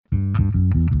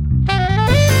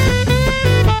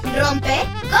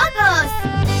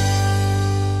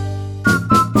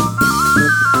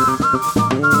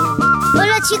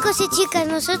chicos y chicas,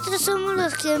 nosotros somos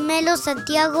los gemelos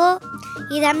Santiago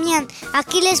y Damián.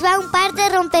 Aquí les va un par de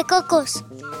rompecocos.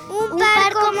 Un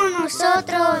par como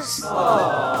nosotros.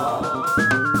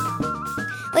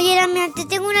 Oye, Damián, te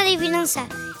tengo una adivinanza.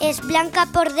 Es blanca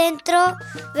por dentro,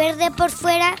 verde por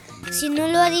fuera. Si no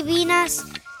lo adivinas,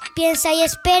 piensa y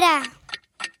espera.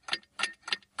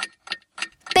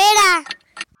 ¡Espera!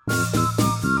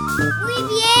 ¡Muy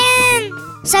bien!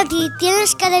 Santi,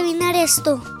 tienes que adivinar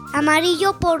esto.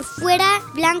 Amarillo por fuera,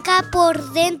 blanca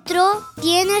por dentro.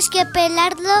 Tienes que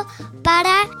pelarlo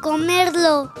para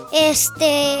comerlo.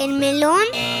 El melón,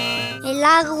 el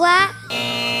agua.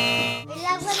 El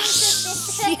agua no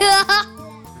se pela.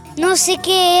 No sé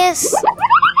qué es.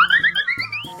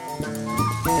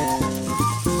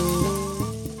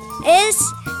 Es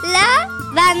la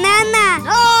banana.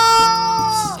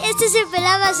 ¡Oh! Este se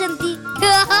pelaba, Santi.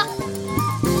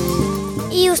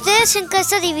 ¿Y ustedes en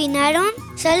casa adivinaron?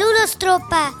 Saludos,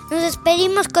 tropa. Nos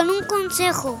despedimos con un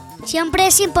consejo. Siempre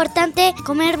es importante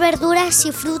comer verduras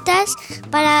y frutas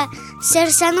para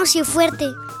ser sanos y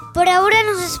fuertes. Por ahora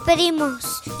nos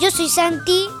despedimos. Yo soy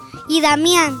Santi y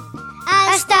Damián.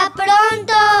 ¡Hasta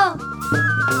pronto!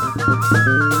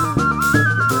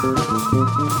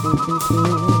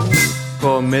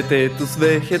 Cómete tus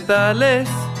vegetales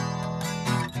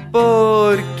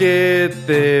porque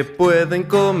te pueden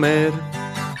comer.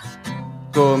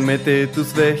 Cómete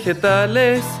tus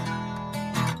vegetales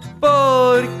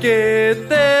porque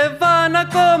te van a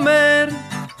comer.